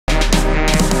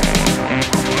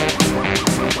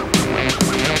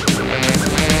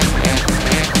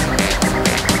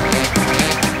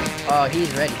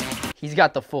he's ready. He's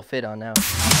got the full fit on now.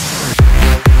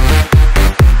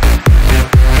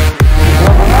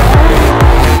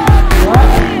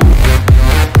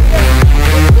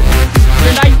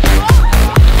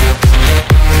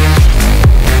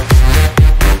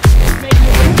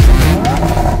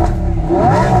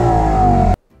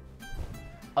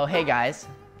 Oh, hey guys.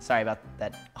 Sorry about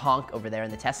that honk over there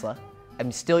in the Tesla.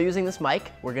 I'm still using this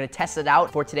mic. We're gonna test it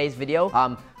out for today's video.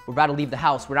 We're about to leave the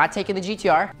house. We're not taking the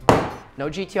GTR. No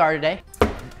GTR today.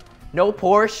 No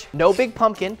Porsche, no big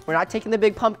pumpkin. We're not taking the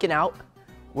big pumpkin out.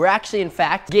 We're actually, in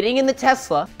fact, getting in the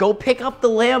Tesla, go pick up the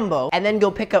Lambo, and then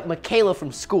go pick up Michaela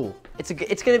from school. It's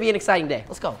gonna be an exciting day.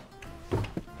 Let's go.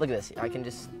 Look at this. I can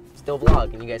just still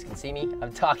vlog, and you guys can see me.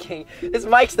 I'm talking. This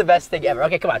mic's the best thing ever.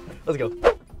 Okay, come on. Let's go.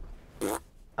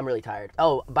 I'm really tired.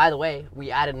 Oh, by the way, we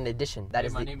added an addition.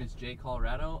 My name is Jay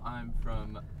Colorado. I'm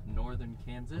from northern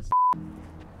Kansas.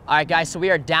 All right, guys, so we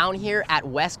are down here at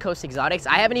West Coast Exotics.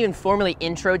 I haven't even formally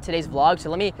introed today's vlog, so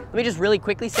let me just really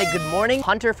quickly say good morning.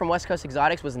 Hunter from West Coast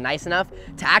Exotics was nice enough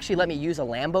to actually let me use a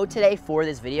Lambo today for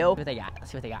this video. Let's see what they got.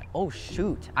 Let's see what they got. Oh,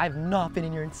 shoot. I've not been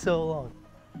in here in so long.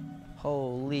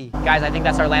 Holy. Guys, I think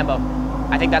that's our Lambo.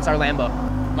 I think that's our Lambo.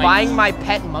 Buying my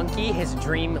pet monkey his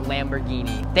dream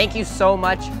Lamborghini. Thank you so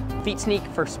much, Feet Sneak,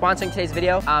 for sponsoring today's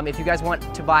video. If you guys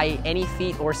want to buy any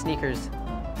feet or sneakers,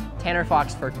 Tanner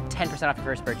Fox for 10% off your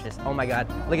first purchase. Oh my God,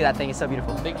 look at that thing, it's so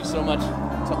beautiful. Thank you so much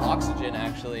to Oxygen,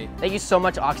 actually. Thank you so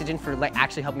much, Oxygen, for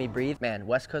actually helping me breathe. Man,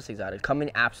 West Coast Exotics come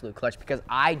in absolute clutch because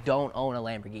I don't own a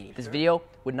Lamborghini. This video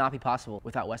would not be possible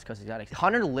without West Coast Exotics.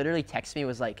 Hunter literally texted me,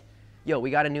 was like, yo, we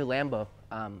got a new Lambo.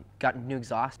 Got new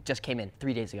exhaust, just came in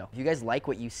 3 days ago. If you guys like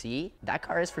what you see, that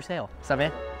car is for sale. What's up,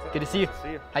 man? Good to see you.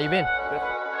 See you. How you been? Good.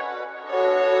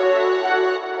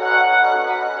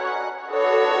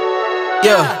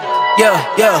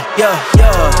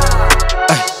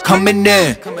 Coming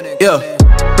in, yeah,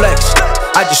 flex.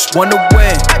 I just wanna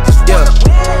win, yeah.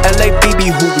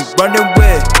 LABB, who we running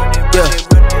with, yeah.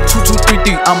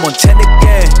 2233, I'm on 10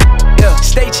 again, yeah.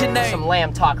 State your name. Some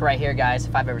Lamb talk right here, guys,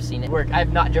 if I've ever seen it.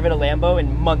 I've not driven a Lambo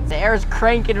in months. The air's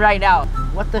cranking right now.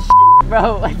 What the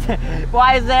bro?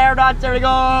 Why is the air not turning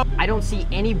off? I don't see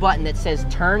any button that says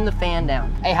turn the fan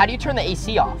down. Hey, how do you turn the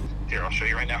AC off? Here, I'll show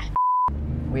you right now.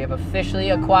 We have officially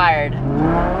acquired.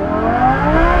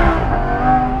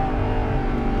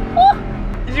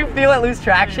 Did you feel it lose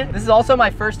traction? This is also my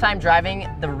first time driving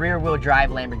the rear wheel drive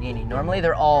Lamborghini. Normally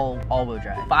they're all wheel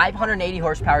drive. 580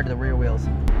 horsepower to the rear wheels.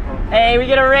 Hey, we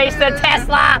get to race the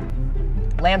Tesla!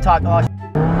 Lamb talk, oh.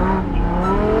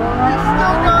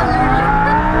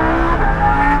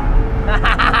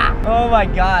 Oh my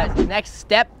God. Next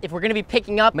step, if we're gonna be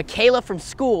picking up Michaela from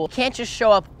school, we can't just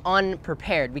show up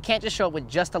unprepared. We can't just show up with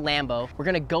just a Lambo. We're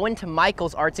gonna go into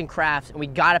Michael's Arts and Crafts and we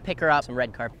gotta pick her up some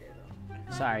red carpet.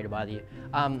 Sorry to bother you.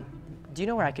 Do you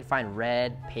know where I could find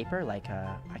red paper? Like,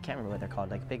 I can't remember what they're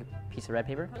called. Like a big piece of red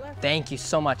paper? Thank you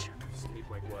so much.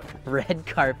 Red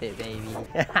carpet, baby.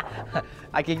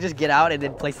 I can just get out and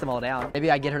then place them all down.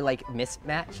 Maybe I get her like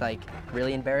mismatch, like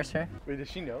really embarrass her. Wait, does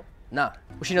she know? No.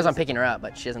 Well, she knows I'm picking her up,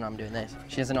 but she doesn't know I'm doing this.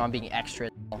 She doesn't know I'm being extra.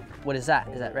 What is that?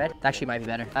 Is that red? That actually might be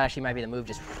better. That actually might be the move,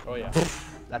 just. Oh yeah.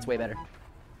 That's way better.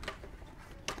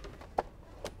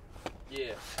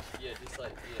 Yeah, just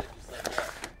like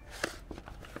that.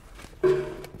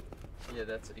 Yeah,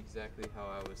 that's exactly how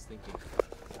I was thinking.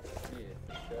 Yeah,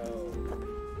 so.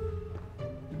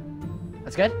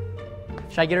 That's good?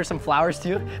 Should I get her some flowers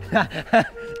too?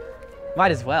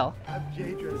 Might as well. Have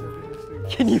Jay dress up in the suit.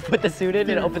 Can you put the suit in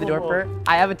and open the door for her?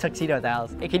 I have a tuxedo at the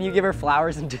house. Hey, can you give her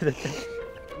flowers and do the thing?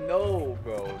 No,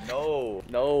 bro,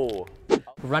 no.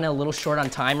 Running a little short on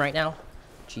time right now.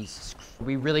 Jesus.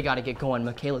 We really got to get going.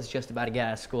 Michaela's just about to get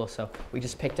out of school, so we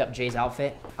just picked up Jay's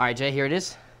outfit. All right, Jay, here it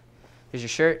is. Here's your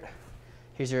shirt.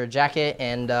 Here's your jacket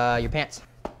and your pants.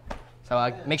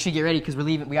 So make sure you get ready because we're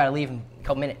leaving. We got to leave in a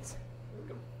couple minutes.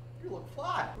 You look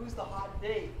fly. Who's the hot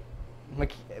date?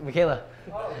 Michaela.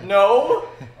 Oh. No,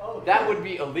 that would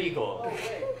be illegal. Oh,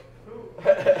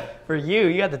 wait. For you,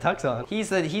 you got the tux on.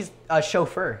 He's a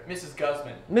chauffeur. Mrs.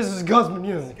 Guzman. Mrs. Guzman,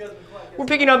 yeah. We're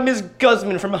picking up Miss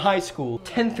Guzman from high school,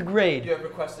 10th grade. You have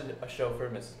requested a chauffeur,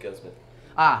 Mrs. Guzman.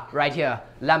 Ah, right here.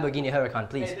 Lamborghini Huracan,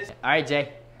 please. Hey, all right,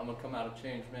 Jay. I'm gonna come out of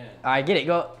change, man. All right, get it,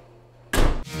 go.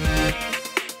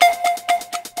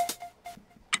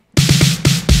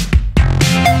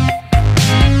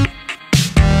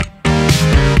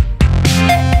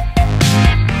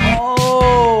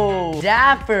 Oh,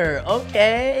 dapper,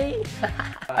 okay.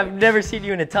 I've never seen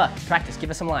you in a tux. Practice,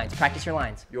 give us some lines. Practice your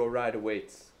lines. Your ride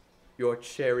awaits. Your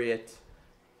chariot.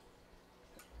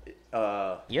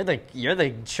 You're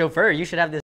the chauffeur. You should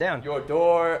have this down. Your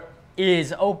door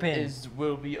is open.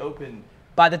 Will be open.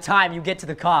 By the time you get to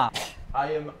the car.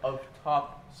 I am of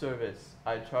top service.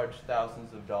 I charge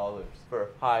thousands of dollars for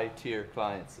high-tier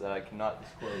clients that I cannot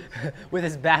disclose. With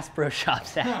his Bass Pro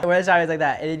Shops hat. Where's always like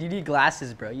that? And you need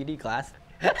glasses, bro. You need glasses.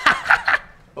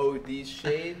 Oh, these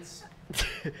shades?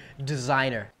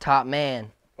 Designer. Top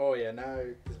man. Oh yeah, now.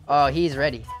 Oh, he's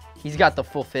ready. He's got the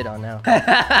full fit on now.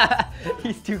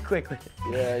 He's too quick with it.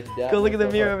 Yeah, Go look at the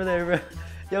mirror over there, bro.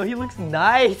 Yo, he looks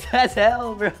nice as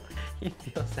hell, bro. He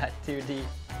feels that too deep.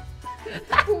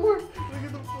 Look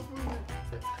at the fucking.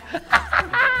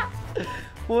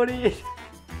 What do you?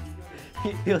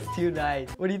 He feels too nice.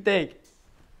 What do you think?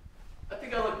 I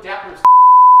think I look dapper as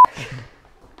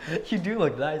You do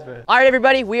look nice, bro. All right,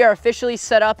 everybody, we are officially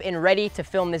set up and ready to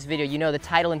film this video. You know the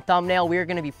title and thumbnail. We are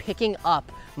gonna be picking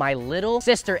up my little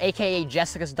sister, AKA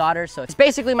Jessica's daughter. So it's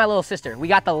basically my little sister. We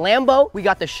got the Lambo, we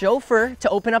got the chauffeur to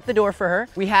open up the door for her.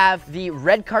 We have the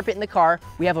red carpet in the car.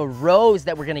 We have a rose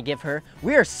that we're gonna give her.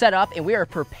 We are set up and we are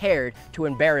prepared to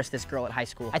embarrass this girl at high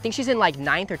school. I think she's in like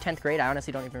 9th or 10th grade. I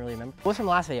honestly don't even really remember. What was from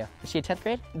the last video? Was she in 10th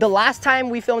grade? The last time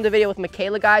we filmed a video with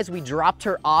Michaela, guys, we dropped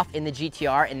her off in the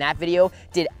GTR and that video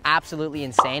did absolutely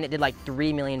insane. It did like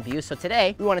 3 million views. So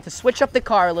today we wanted to switch up the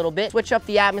car a little bit, switch up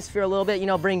the atmosphere a little bit, you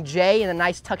know, bring Jay in a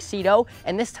nice tuxedo.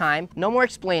 And this time, no more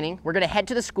explaining. We're gonna head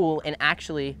to the school and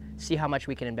actually see how much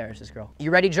we can embarrass this girl.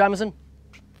 You ready, Jameson?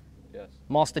 Yes.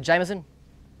 Master Jameson?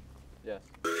 Yes.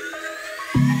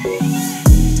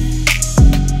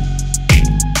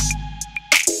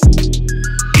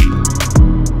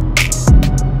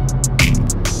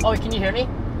 Oh, can you hear me?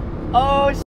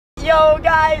 Oh, yo,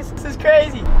 guys, this is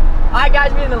crazy. All right,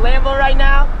 guys, we're in the Lambo right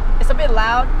now. It's a bit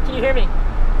loud. Can you hear me?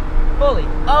 Fully.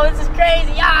 Oh, this is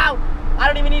crazy. Yow! I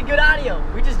don't even need good audio.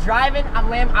 We're just driving. I'm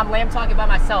lamb talking by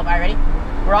myself. All right, ready?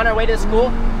 We're on our way to the school.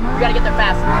 We gotta get there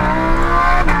fast.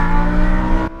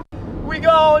 We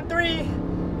go in 3,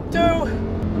 2,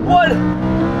 1.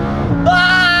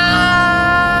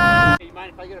 Ah! Hey, you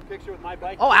mind if I get a picture with my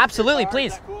bike? Oh, absolutely, Car?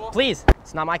 please. Is that cool? Please.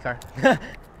 It's not my car.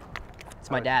 It's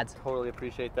my dad's. Totally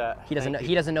appreciate that. He doesn't know.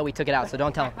 He doesn't know we took it out, so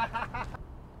don't tell him.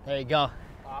 There you go.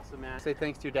 Awesome, man. Say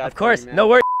thanks to your dad. Of course, man. no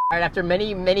worries. All right, after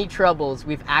many troubles,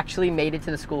 we've actually made it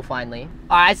to the school finally.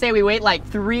 All right, I say we wait like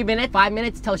 3 minutes, 5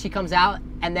 minutes till she comes out,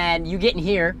 and then you get in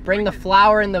here, bring the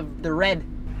flower and the red.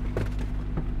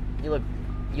 You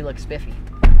look spiffy.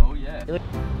 Oh yeah. You look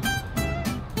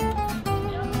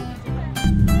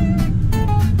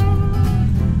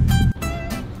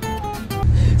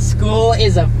School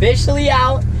is officially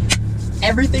out.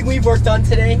 Everything we've worked on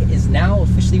today is now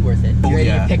officially worth it. You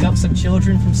ready to pick up some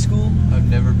children from school? I've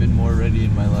never been more ready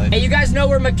in my life. Hey, you guys know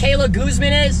where Michaela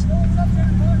Guzman is?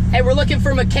 Hey, we're looking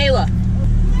for Michaela.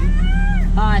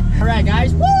 Hi. All right,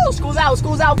 guys. Woo! School's out.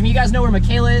 School's out. You guys know where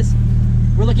Michaela is?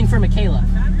 We're looking for Michaela.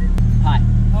 Hi.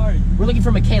 Hi. We're looking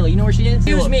for Michaela. You know where she is?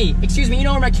 Excuse me. Excuse me. You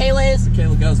know where Michaela is?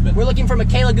 Michaela Guzman. We're looking for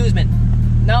Michaela Guzman.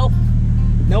 No?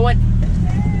 No one?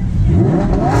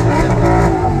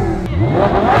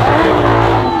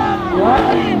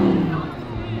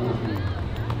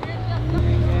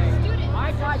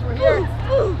 Alright guys, we're here. You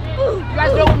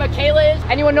guys know where Michaela is?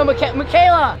 Anyone know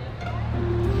Michaela?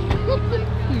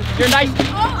 You're nice.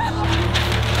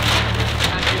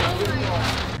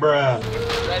 Bruh.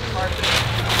 Red carpet.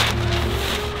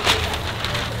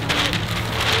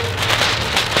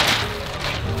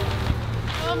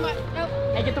 Oh my, no.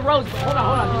 Hey, get the rose. Hold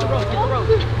on. Get the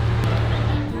rose.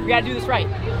 We gotta do this right.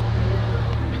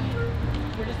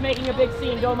 We're just making a big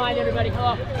scene. Don't mind everybody.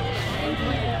 Hello. Thank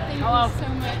Hello. you so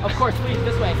much. Of course, please,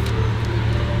 this way.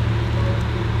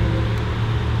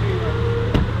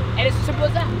 And it's as simple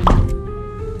as that.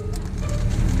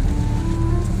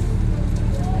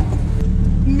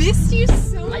 Missed you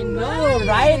so much. I know,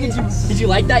 right? Did you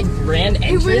like that grand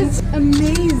entrance? It was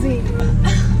amazing.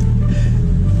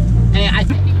 Hey, I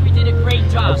think we did a great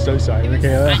job. I'm so sorry,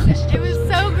 Michaela. It was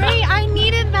so great. I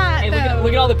needed that. Hey, though.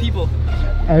 look at all the people.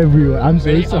 Everywhere. I'm so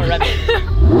Ready? sorry. Rev it.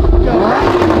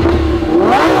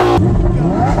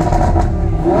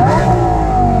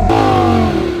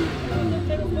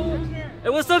 Hey,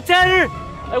 what's up, Tanner?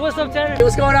 Hey, what's up, Tanner? Hey,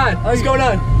 what's going on? What's going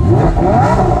on?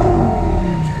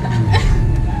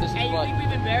 Hey, you think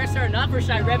we've embarrassed her enough, or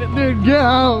should I rev it more? Dude, get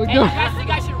out. Hey, Go. you guys think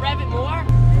I should rev it more?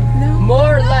 No.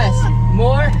 More or less?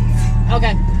 More?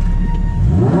 Okay.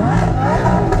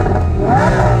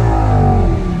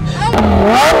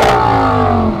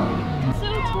 So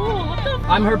cool. What the f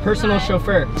I'm her personal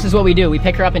chauffeur. This is what we do. We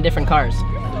pick her up in different cars.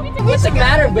 What's the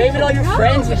matter? Wave at all your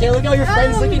friends. Okay, look at all your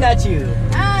friends looking at you.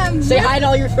 Say hi to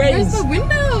all your friends. Where's the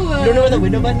window? You don't don't know where the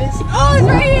window button is? Oh, it's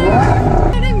right here.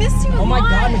 And I missed you a lot. Oh my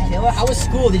God, Michaela, how was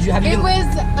school? Have you It been?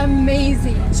 was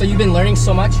amazing. So you've been learning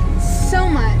so much? So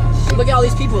much. Look at all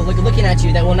these people looking at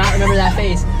you that will not remember that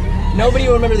face. Nobody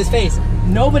will remember this face.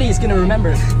 Nobody is gonna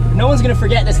remember. No one's gonna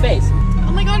forget this face.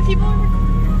 Oh my God, people are recording.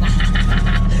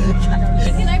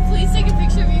 Can I please take a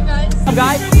picture of you guys? Come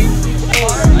guys.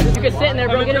 You can sit in there,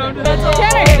 bro. Get in there.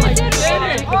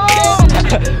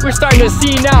 We're starting to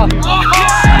see now.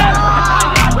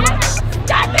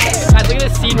 Guys, look at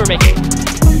this scene we're making.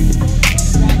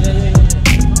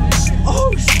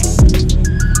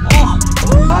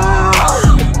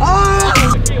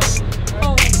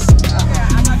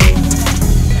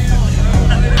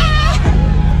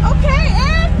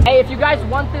 Hey, if you guys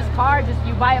want this car, just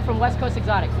you buy it from West Coast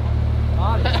Exotics.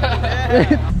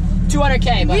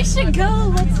 200K. We should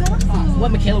go. Let's go.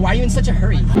 What, Michaela? Why are you in such a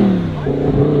hurry?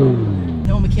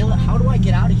 No, Michaela. How do I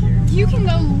get out of here? You can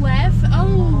go left.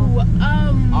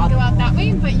 Go out that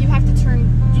way, but you have to turn.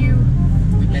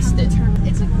 We missed it.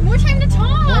 It's more time to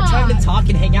talk. More time to talk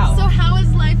and hang out. So how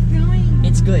is life going?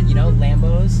 It's good, you know.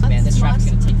 Lambos. Man, this traffic's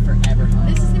gonna take forever.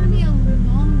 This is gonna be a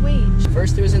long wait.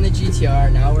 First it was in the GTR.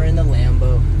 Now we're in the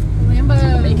Lambo.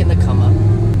 Lambo. Making the come up.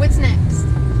 What's next?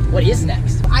 What is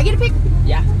next? I get to pick.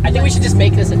 Yeah, I think we should just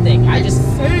make this a thing. I just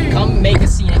come make a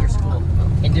scene at your school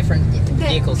in different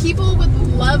vehicles. People would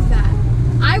love that.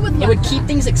 I would love It would keep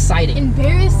things exciting.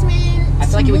 Embarrassment. I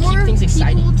feel like it would keep things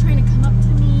exciting. People trying to come up to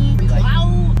me. Like,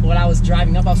 Wow. when I was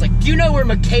driving up, I was like, do you know where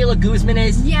Michaela Guzman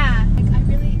is? Yeah. Like, I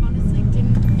really honestly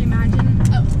didn't imagine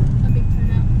a big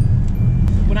turnout.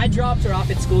 When I dropped her off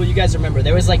at school, you guys remember,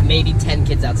 there was like maybe 10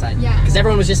 kids outside. Yeah. Because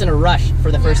everyone was just in a rush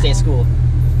for the first day of school.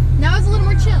 Now it's a little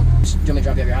more chill. Do you want me to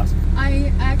drop you at your house?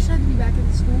 I actually have to be back at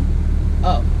the school.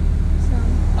 Oh. So.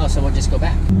 Oh, so we'll just go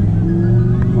back.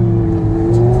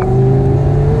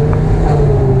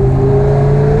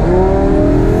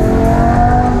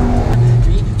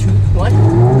 3, 2, 1.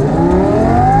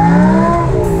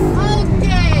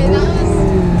 Okay, that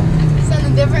was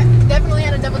something different. Definitely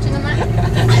had a double chin on that.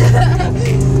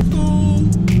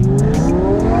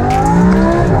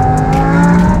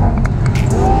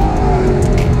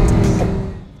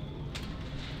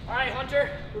 Alright, Hunter,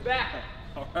 we're back.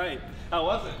 Alright, how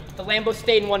was it? The Lambo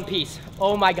stayed in one piece.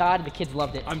 Oh my God, the kids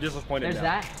loved it. I'm disappointed There's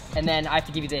now. that, and then I have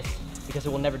to give you this because it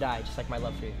will never die, just like my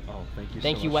love for you. Oh, thank you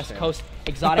Thank so you, much, West Sam. Coast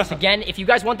Exotics. Again, if you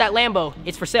guys want that Lambo,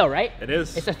 it's for sale, right? It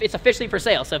is. It's officially for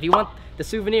sale. So if you want the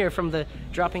souvenir from the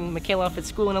dropping Michaela off at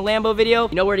school in a Lambo video,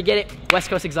 you know where to get it, West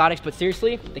Coast Exotics. But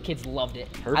seriously, the kids loved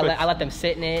it. Perfect. I let them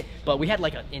sit in it, but we had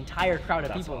like an entire crowd of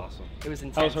That's people. awesome. It was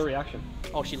intense. How was her reaction?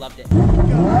 Oh, she loved it.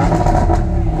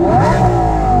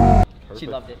 She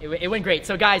loved it. It went great.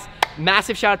 So guys,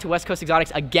 massive shout out to West Coast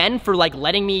Exotics again for like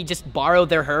letting me just borrow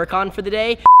their Huracan for the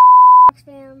day.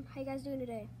 Fam, how you guys doing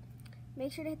today?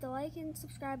 Make sure to hit the like and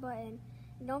subscribe button,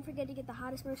 and don't forget to get the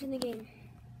hottest merch in the game.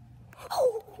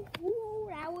 Oh,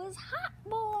 that was hot,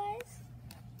 boys!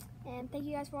 And thank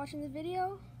you guys for watching this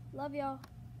video. Love y'all.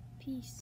 Peace.